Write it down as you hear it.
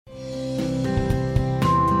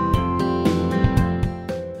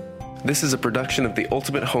This is a production of the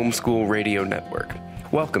Ultimate Homeschool Radio Network.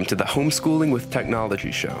 Welcome to the Homeschooling with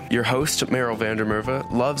Technology show. Your host, Meryl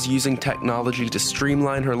Vandermerve, loves using technology to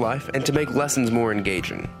streamline her life and to make lessons more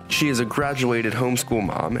engaging. She is a graduated homeschool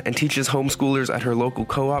mom and teaches homeschoolers at her local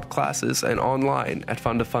co-op classes and online at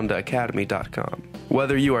fundafundaacademy.com.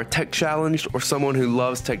 Whether you are tech-challenged or someone who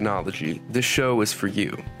loves technology, this show is for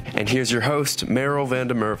you. And here's your host, Meryl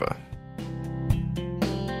Vandermerve.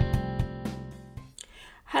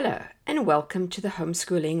 Hello, and welcome to the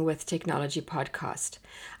Homeschooling with Technology podcast.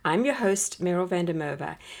 I'm your host, Meryl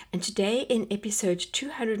Vandermerve, and today in episode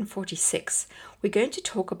 246, we're going to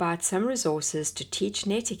talk about some resources to teach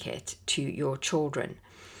netiquette to your children.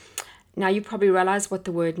 Now, you probably realize what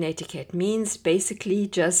the word netiquette means, basically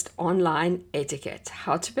just online etiquette,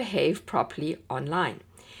 how to behave properly online.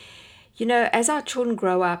 You know, as our children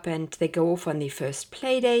grow up and they go off on their first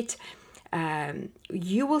play date,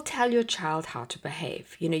 you will tell your child how to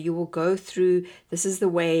behave. You know, you will go through, this is the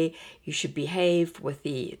way you should behave with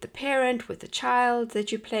the parent, with the child that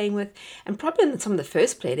you're playing with. And probably in some of the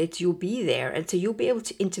first play dates, you'll be there. And so you'll be able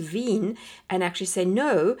to intervene and actually say,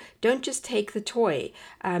 no, don't just take the toy.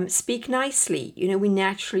 Speak nicely. You know, we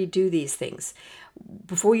naturally do these things.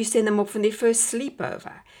 Before you send them off on their first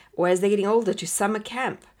sleepover, or as they're getting older to summer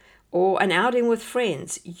camp, or an outing with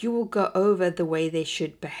friends, you will go over the way they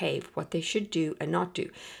should behave, what they should do and not do.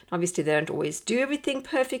 Obviously, they don't always do everything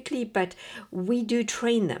perfectly, but we do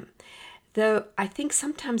train them. Though I think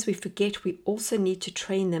sometimes we forget we also need to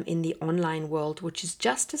train them in the online world, which is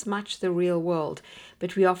just as much the real world,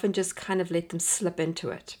 but we often just kind of let them slip into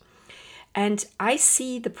it. And I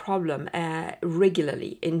see the problem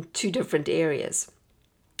regularly in two different areas.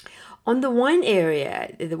 On the one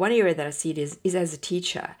area that I see it is as a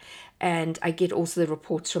teacher, and I get also the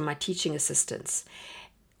reports from my teaching assistants.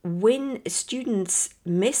 When students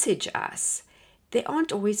message us, they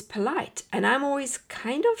aren't always polite, and I'm always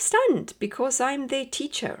kind of stunned because I'm their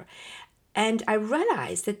teacher. And I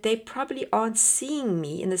realize that they probably aren't seeing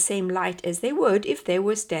me in the same light as they would if they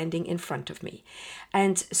were standing in front of me.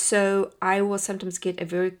 And so I will sometimes get a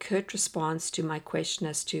very curt response to my question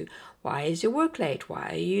as to, why is your work late?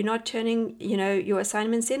 Why are you not turning, your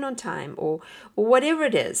assignments in on time? Or whatever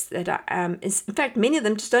it is that in fact, many of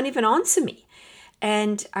them just don't even answer me.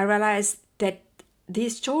 And I realize that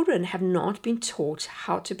these children have not been taught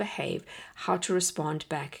how to behave, how to respond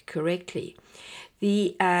back correctly.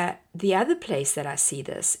 The other place that I see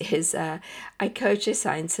this is I coach a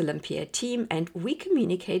Science Olympiad team, and we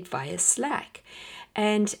communicate via Slack.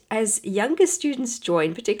 And as younger students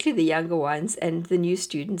join, particularly the younger ones and the new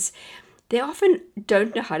students, they often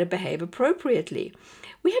don't know how to behave appropriately.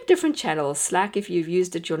 We have different channels. Slack, if you've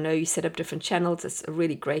used it, you'll know you set up different channels. It's a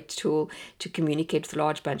really great tool to communicate with a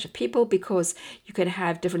large bunch of people because you can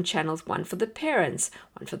have different channels, one for the parents,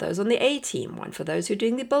 one for those on the A team, one for those who are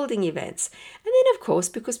doing the building events. And then, of course,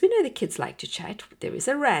 because we know the kids like to chat, there is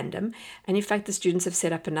a random. And in fact, the students have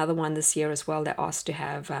set up another one this year as well. They're asked to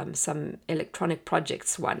have some electronic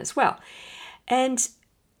projects one as well. And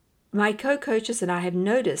my co-coaches and I have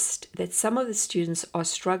noticed that some of the students are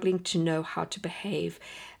struggling to know how to behave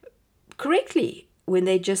correctly when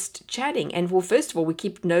they're just chatting. And well, first of all, we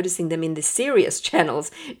keep noticing them in the serious channels,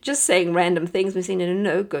 just saying random things. We're saying,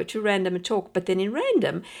 no, go to random and talk. But then in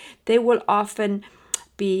random, they will often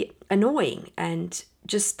be annoying and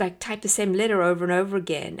just like type the same letter over and over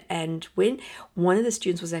again. And when one of the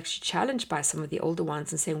students was actually challenged by some of the older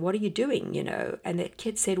ones and saying, what are you doing? And the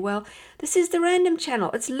kid said, well, this is the random channel.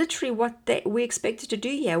 It's literally what we expected to do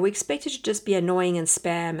here. We expected to just be annoying and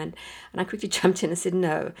spam. And I quickly jumped in and said,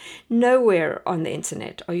 no, nowhere on the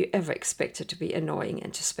internet are you ever expected to be annoying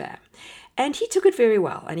and to spam. And he took it very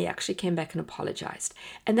well, and he actually came back and apologized.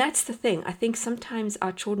 And that's the thing. I think sometimes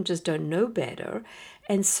our children just don't know better,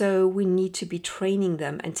 and so we need to be training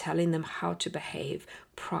them and telling them how to behave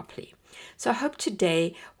properly. So I hope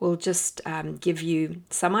today will just give you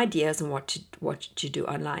some ideas on what to do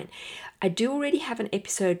online. I do already have an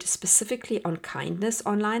episode specifically on kindness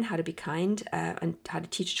online, how to be kind and how to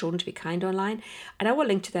teach children to be kind online. And I will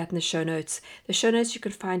link to that in the show notes. The show notes you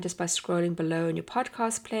can find just by scrolling below in your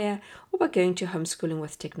podcast player or by going to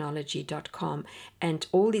homeschoolingwithtechnology.com. And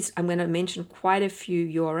all these, I'm going to mention quite a few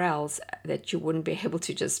URLs that you wouldn't be able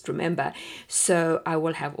to just remember. So I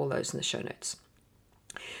will have all those in the show notes.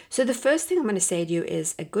 So the first thing I'm going to say to you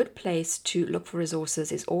is a good place to look for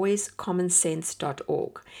resources is always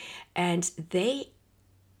commonsense.org. And they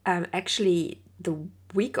actually, the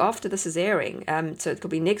week after this is airing, so it'll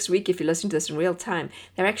be next week if you're listening to this in real time,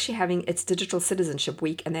 they're actually having its Digital Citizenship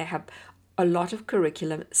Week, and they have a lot of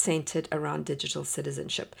curriculum centered around digital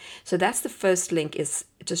citizenship. So that's the first link, is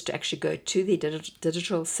just to actually go to the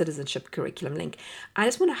digital citizenship curriculum link. I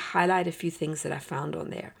just want to highlight a few things that I found on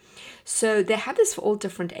there. So they have this for all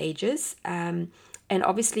different ages. And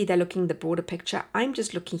obviously they're looking at the broader picture. I'm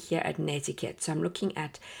just looking here at netiquette. So I'm looking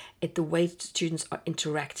at the way students are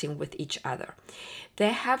interacting with each other.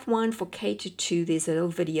 They have one for K-2. There's a little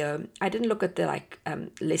video. I didn't look at the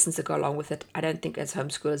lessons that go along with it. I don't think as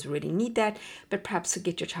homeschoolers really need that, but perhaps to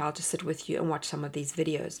get your child to sit with you and watch some of these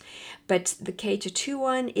videos. But the K-2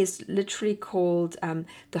 one is literally called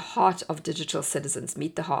The Heart of Digital Citizens,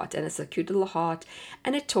 Meet the Heart. And it's a cute little heart.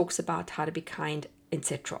 And it talks about how to be kind,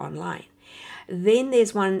 etc. online. Then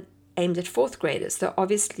there's one aimed at fourth graders. So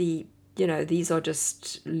obviously, these are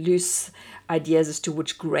just loose ideas as to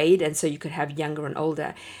which grade, and so you could have younger and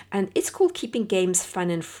older. And it's called Keeping Games Fun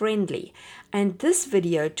and Friendly. And this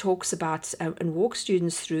video talks about and walks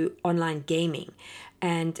students through online gaming.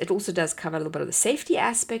 And it also does cover a little bit of the safety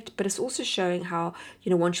aspect, but it's also showing how,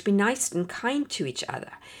 one should be nice and kind to each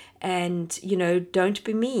other. And, don't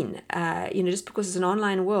be mean. Just because it's an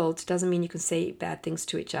online world doesn't mean you can say bad things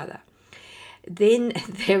to each other. Then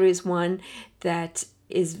there is one that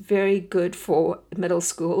is very good for middle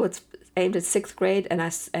school. It's aimed at sixth grade, and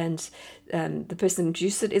the person who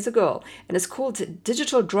introduced it is a girl. And it's called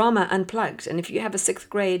Digital Drama Unplugged. And if you have a sixth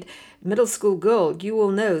grade middle school girl, you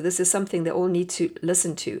will know this is something they all need to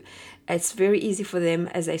listen to. It's very easy for them,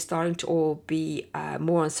 as they're starting to all be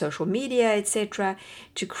more on social media, etc.,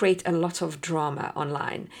 to create a lot of drama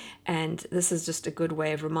online. And this is just a good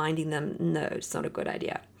way of reminding them, no, it's not a good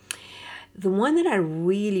idea. The one that I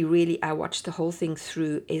watched the whole thing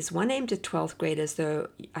through is one aimed at 12th graders, though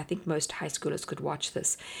I think most high schoolers could watch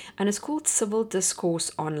this. And it's called Civil Discourse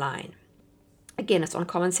Online. Again, it's on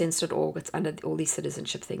commonsense.org. It's under all these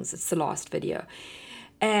citizenship things. It's the last video.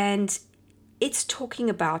 And it's talking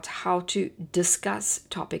about how to discuss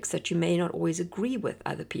topics that you may not always agree with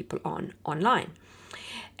other people on online.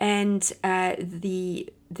 And the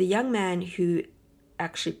young man who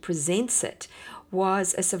actually presents it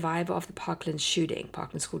was a survivor of the Parkland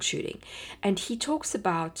school shooting. And he talks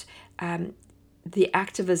about the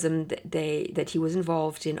activism that he was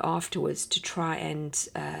involved in afterwards to try and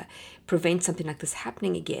prevent something like this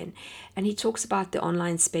happening again. And he talks about the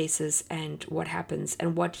online spaces and what happens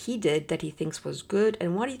and what he did that he thinks was good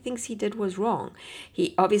and what he thinks he did was wrong.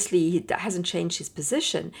 He hasn't changed his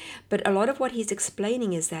position, but a lot of what he's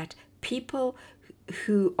explaining is that people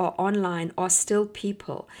who are online are still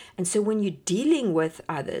people. And so when you're dealing with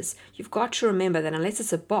others, you've got to remember that unless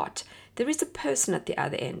it's a bot, there is a person at the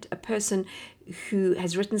other end, a person who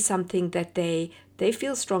has written something that they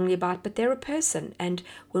feel strongly about, but they're a person. And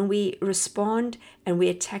when we respond and we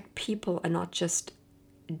attack people and not just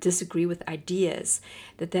disagree with ideas,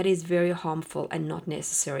 that is very harmful and not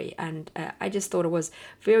necessary. And I just thought it was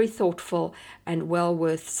very thoughtful and well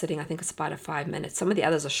worth sitting. I think it's about 5 minutes. Some of the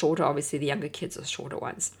others are shorter. Obviously, the younger kids are shorter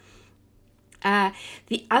ones.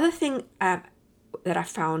 The other thing that I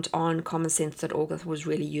found on commonsense.org that was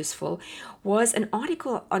really useful was an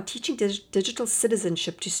article on teaching digital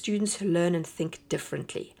citizenship to students who learn and think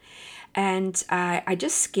differently. And I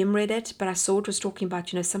just skim read it, but I saw it was talking about,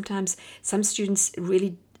 sometimes some students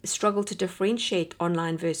really struggle to differentiate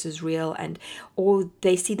online versus real, or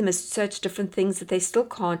they see them as such different things that they still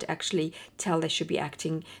can't actually tell they should be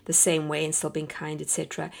acting the same way and still being kind,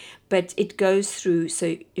 etc. But it goes through,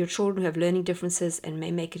 so your children who have learning differences and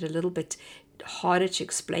may make it a little bit harder to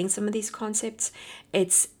explain some of these concepts.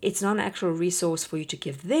 It's not an actual resource for you to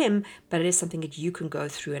give them, but it is something that you can go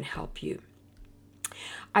through and help you.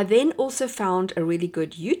 I then also found a really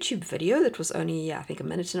good YouTube video that was only, I think, 1.5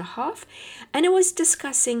 minutes, and it was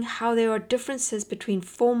discussing how there are differences between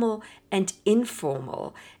formal and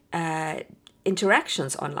informal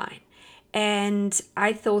interactions online. And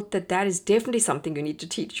I thought that is definitely something you need to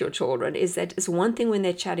teach your children, is that it's one thing when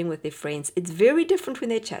they're chatting with their friends. It's very different when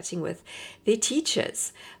they're chatting with their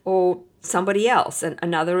teachers or somebody else,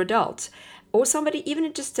 another adult, or somebody,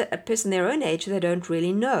 even just a person their own age they don't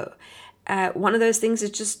really know. One of those things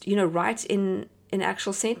is just, write in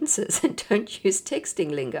actual sentences and don't use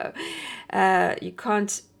texting lingo. You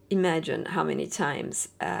can't imagine how many times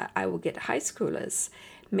I will get high schoolers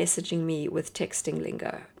messaging me with texting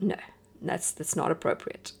lingo. No, that's not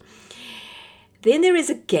appropriate. Then there is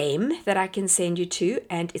a game that I can send you to,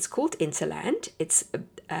 and it's called Interland. It's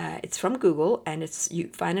from Google, and you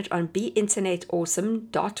find it on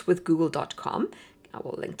beinternetawesome.withgoogle.com. I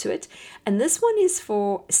will link to it. And this one is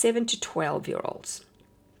for 7 to 12-year-olds.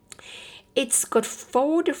 It's got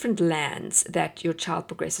 4 different lands that your child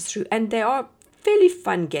progresses through, and they are fairly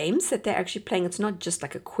fun games that they're actually playing. It's not just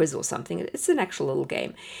like a quiz or something. It's an actual little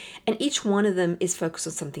game. And each one of them is focused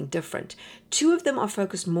on something different. Two of them are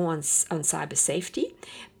focused more on cyber safety,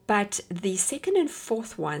 but the second and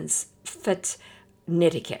fourth ones fit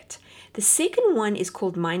netiquette. The second one is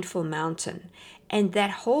called Mindful Mountain, and that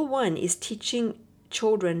whole one is teaching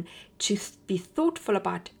children to be thoughtful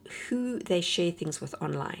about who they share things with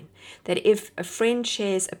online. That if a friend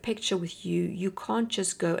shares a picture with you, you can't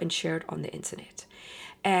just go and share it on the internet.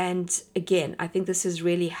 And again, I think this is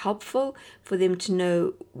really helpful for them to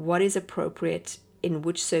know what is appropriate in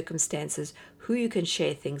which circumstances, who you can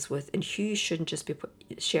share things with, and who you shouldn't just be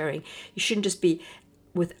sharing. You shouldn't just be,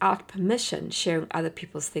 without permission, sharing other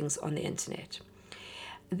people's things on the internet.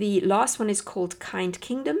 The last one is called Kind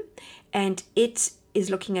Kingdom, and it is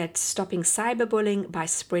looking at stopping cyberbullying by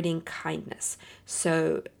spreading kindness.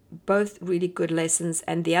 So both really good lessons,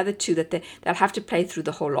 and the other two that they'll have to play through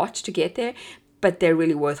the whole lot to get there, but they're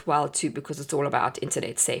really worthwhile too because it's all about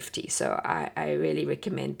internet safety. So I really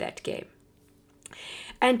recommend that game.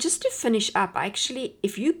 And just to finish up, actually,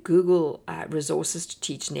 if you Google resources to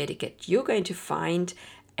teach netiquette, you're going to find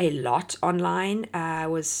a lot online. I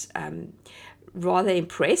was rather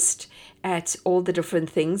impressed at all the different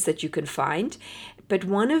things that you can find. But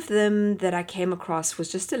one of them that I came across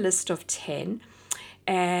was just a list of 10.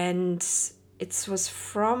 And it was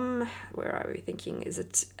from, where are we thinking? Is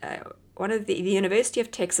it one of the University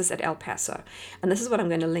of Texas at El Paso? And this is what I'm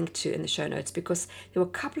going to link to in the show notes, because there were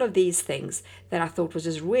a couple of these things that I thought was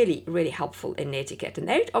just really, really helpful in netiquette. And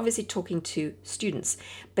they're obviously talking to students,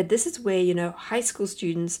 but this is where, high school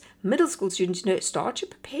students, middle school students, start to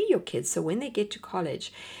prepare your kids so when they get to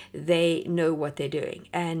college, they know what they're doing.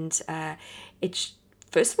 And it's,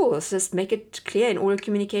 first of all, let's just make it clear in oral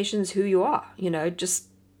communications who you are, just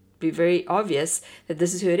be very obvious that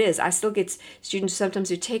this is who it is. I still get students sometimes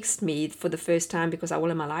who text me for the first time because I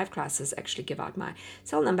will in my live classes actually give out my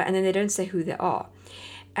cell number, and then they don't say who they are.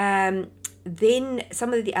 Then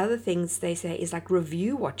some of the other things they say is like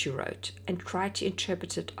review what you wrote and try to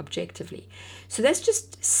interpret it objectively. So that's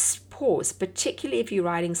just pause, particularly if you're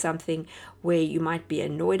writing something where you might be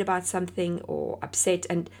annoyed about something or upset.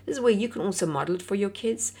 And this is where you can also model it for your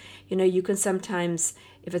kids. You can sometimes,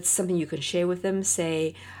 if it's something you can share with them,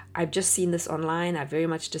 say, I've just seen this online, I very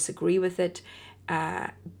much disagree with it.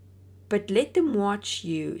 But let them watch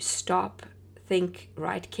you stop, think,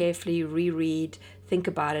 write carefully, reread, think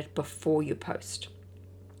about it before you post.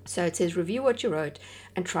 So it says review what you wrote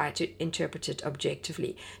and try to interpret it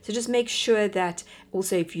objectively. So just make sure that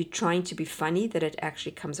also if you're trying to be funny, that it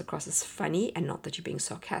actually comes across as funny and not that you're being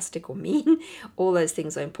sarcastic or mean. All those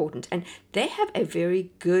things are important. And they have a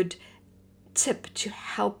very good tip to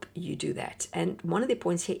help you do that. And one of the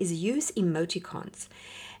points here is use emoticons.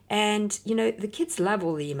 And, the kids love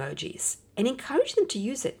all the emojis, and encourage them to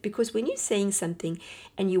use it, because when you're saying something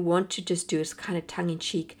and you want to just do it kind of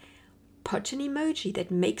tongue-in-cheek, put an emoji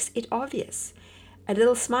that makes it obvious. A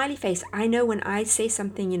little smiley face. I know when I say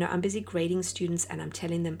something, I'm busy grading students and I'm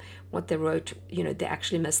telling them what they wrote, they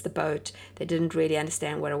actually missed the boat. They didn't really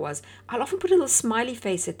understand what it was. I'll often put a little smiley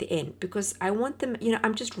face at the end because I want them,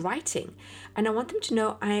 I'm just writing. And I want them to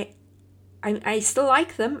know I still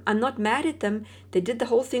like them. I'm not mad at them. They did the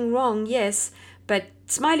whole thing wrong, yes, but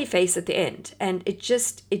smiley face at the end. And it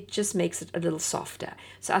just makes it a little softer.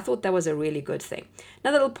 So I thought that was a really good thing.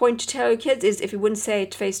 Another little point to tell your kids is if you wouldn't say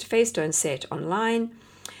it face to face, don't say it online.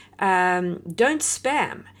 Don't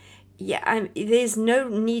spam. Yeah, there's no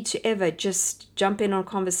need to ever just jump in on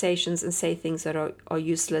conversations and say things that are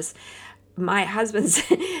useless. My husband's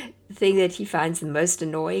thing that he finds the most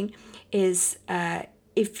annoying is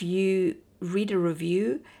if you read a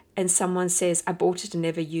review and someone says, I bought it and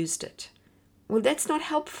never used it. Well, that's not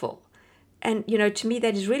helpful. And, to me,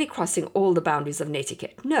 that is really crossing all the boundaries of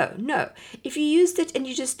netiquette. No. If you used it and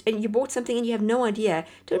you bought something and you have no idea,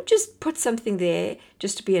 don't just put something there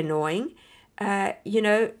just to be annoying.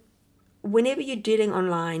 Whenever you're dealing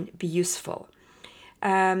online, be useful.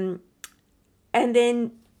 And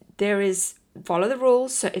then there is follow the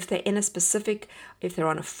rules. So if they're if they're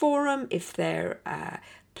on a forum, if they're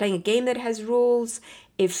playing a game that has rules,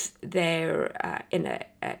 if they're in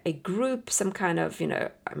a group, some kind of,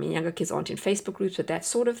 younger kids aren't in Facebook groups, but that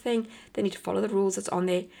sort of thing, they need to follow the rules that's on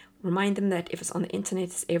there. Remind them that if it's on the internet,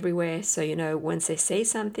 it's everywhere. So, once they say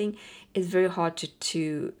something, it's very hard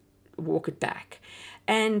to walk it back.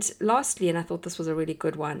 And lastly, and I thought this was a really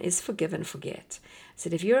good one, is forgive and forget. So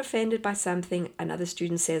if you're offended by something another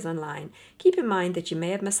student says online, keep in mind that you may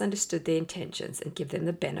have misunderstood their intentions and give them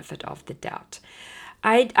the benefit of the doubt.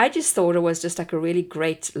 I just thought it was just like a really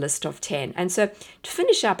great list of 10. And so to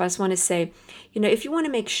finish up, I just want to say, if you want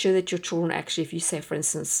to make sure that your children actually, if you say, for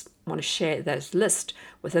instance, want to share those list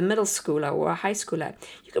with a middle schooler or a high schooler,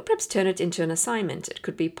 you could perhaps turn it into an assignment. It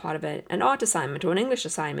could be part of an art assignment or an English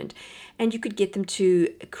assignment. And you could get them to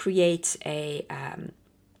create a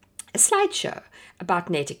slideshow about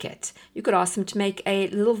netiquette. You could ask them to make a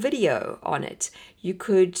little video on it. You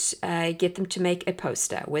could get them to make a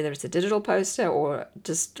poster, whether it's a digital poster or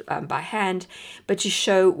just by hand, but to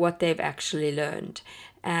show what they've actually learned.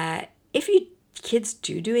 If you kids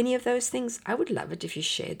do any of those things, I would love it if you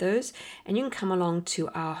shared those. And you can come along to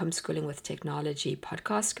our Homeschooling with Technology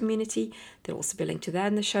podcast community. There'll also be a link to that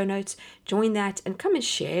in the show notes. Join that and come and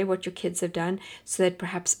share what your kids have done so that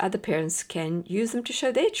perhaps other parents can use them to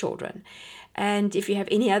show their children. And if you have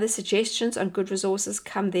any other suggestions on good resources,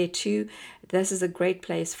 come there too. This is a great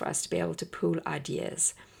place for us to be able to pool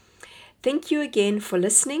ideas. Thank you again for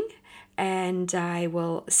listening. And I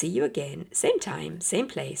will see you again, same time, same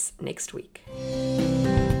place, next week.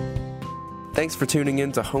 Thanks for tuning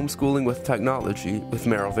in to Homeschooling with Technology with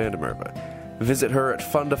Meryl Vandermerve. Visit her at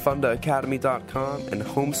fundafundaacademy.com and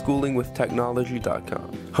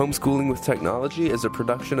homeschoolingwithtechnology.com. Homeschooling with Technology is a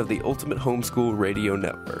production of the Ultimate Homeschool Radio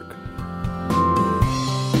Network.